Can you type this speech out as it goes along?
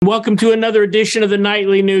welcome to another edition of the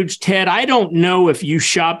Nightly Nuge. Ted, I don't know if you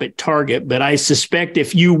shop at Target, but I suspect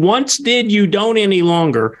if you once did, you don't any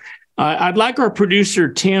longer. I'd like our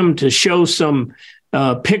producer, Tim, to show some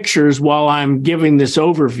pictures while I'm giving this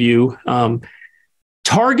overview.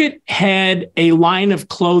 Target had a line of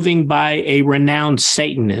clothing by a renowned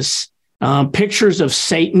Satanist, pictures of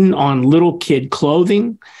Satan on little kid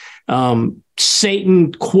clothing,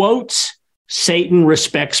 Satan quotes, Satan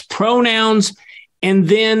respects pronouns, and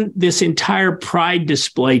then this entire pride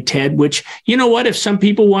display, Ted, which, you know what, if some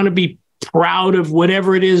people want to be proud of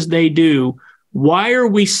whatever it is they do, why are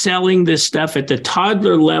we selling this stuff at the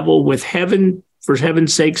toddler level with for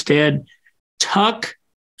heaven's sakes, Ted,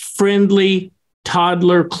 tuck-friendly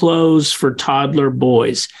toddler clothes for toddler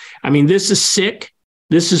boys? I mean, this is sick.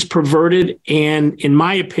 This is perverted. And in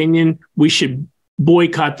my opinion, we should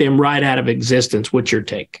boycott them right out of existence. What's your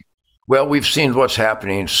take? Well, we've seen what's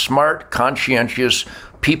happening. Smart, conscientious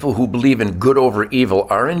people who believe in good over evil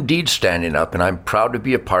are indeed standing up, and I'm proud to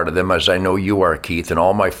be a part of them, as I know you are, Keith, and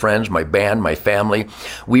all my friends, my band, my family.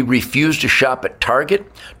 We refuse to shop at Target,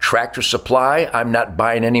 Tractor Supply. I'm not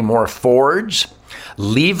buying any more Fords,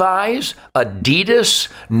 Levi's, Adidas,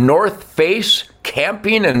 North Face,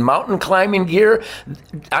 camping and mountain climbing gear.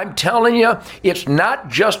 I'm telling you, it's not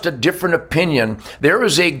just a different opinion. There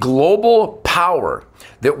is a global power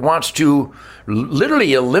that wants to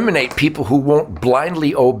literally eliminate people who won't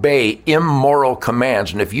blindly obey immoral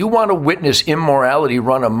commands. And if you want to witness immorality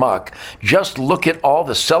run amok, just look at all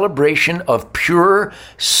the celebration of pure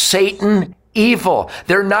Satan evil.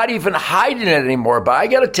 They're not even hiding it anymore. But I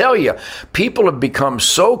got to tell you, people have become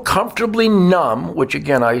so comfortably numb, which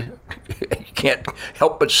again, I can't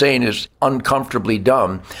help but saying is uncomfortably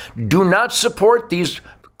dumb. Do not support these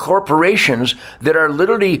corporations that are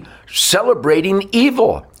literally celebrating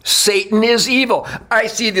evil. Satan is evil. I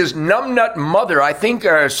see this numbnut mother, I think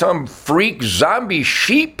some freak zombie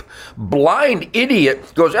sheep, blind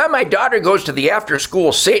idiot goes, my daughter goes to the after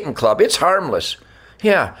school Satan club. It's harmless.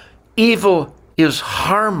 Yeah, evil is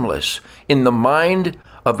harmless in the mind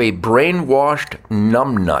of a brainwashed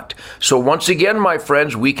numbnut. So once again, my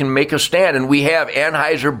friends, we can make a stand, and we have.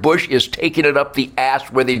 Anheuser-Busch is taking it up the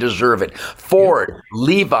ass where they deserve it. Ford,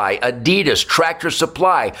 Levi, Adidas, Tractor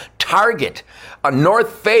Supply, Target,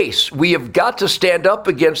 North Face. We have got to stand up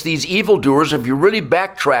against these evildoers. If you really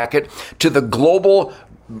backtrack it to the global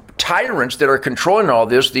tyrants that are controlling all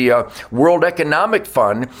this, the World Economic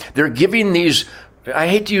Fund, they're giving these, I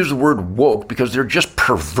hate to use the word woke because they're just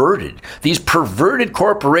perverted. These perverted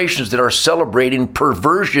corporations that are celebrating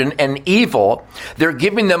perversion and evil, they're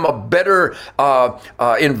giving them a better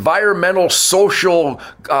environmental, social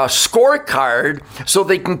scorecard so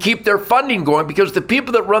they can keep their funding going, because the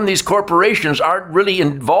people that run these corporations aren't really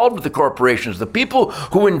involved with the corporations. The people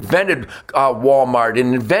who invented Walmart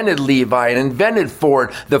and invented Levi and invented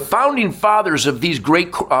Ford, the founding fathers of these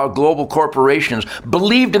great global corporations,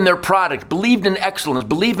 believed in their product, believed in excellence,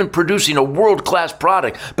 believe in producing a world-class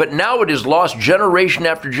product. But now it is lost generation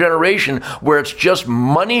after generation where it's just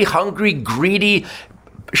money-hungry, greedy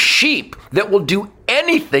sheep that will do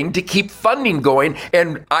anything to keep funding going.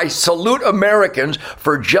 And I salute Americans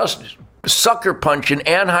for just sucker punching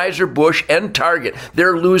Anheuser-Busch and Target.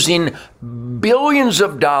 They're losing billions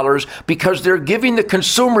of dollars because they're giving the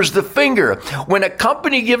consumers the finger. When a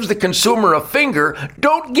company gives the consumer a finger,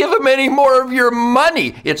 don't give them any more of your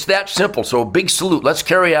money. It's that simple. So big salute. Let's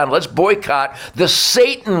carry on. Let's boycott the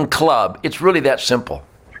Satan Club. It's really that simple.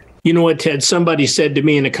 You know what, Ted? Somebody said to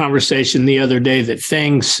me in a conversation the other day that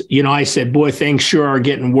things, I said, boy, things sure are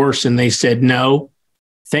getting worse. And they said, no,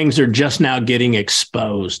 things are just now getting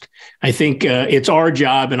exposed. I think it's our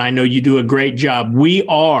job, and I know you do a great job. We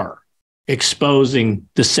are exposing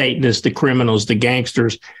the Satanists, the criminals, the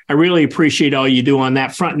gangsters. I really appreciate all you do on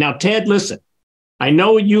that front. Now, Ted, listen, I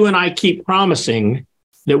know you and I keep promising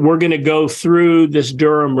that we're going to go through this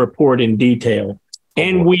Durham report in detail,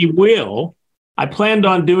 and we will. I planned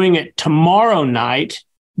on doing it tomorrow night,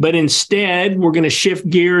 but instead we're going to shift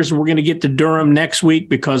gears and we're going to get to Durham next week,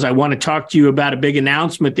 because I want to talk to you about a big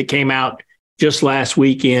announcement that came out just last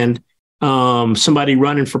weekend. Somebody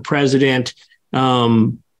running for president,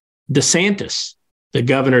 DeSantis, the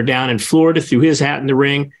governor down in Florida, threw his hat in the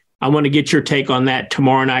ring. I want to get your take on that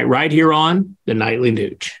tomorrow night right here on the Nightly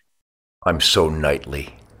Nuge. I'm so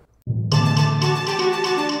nightly.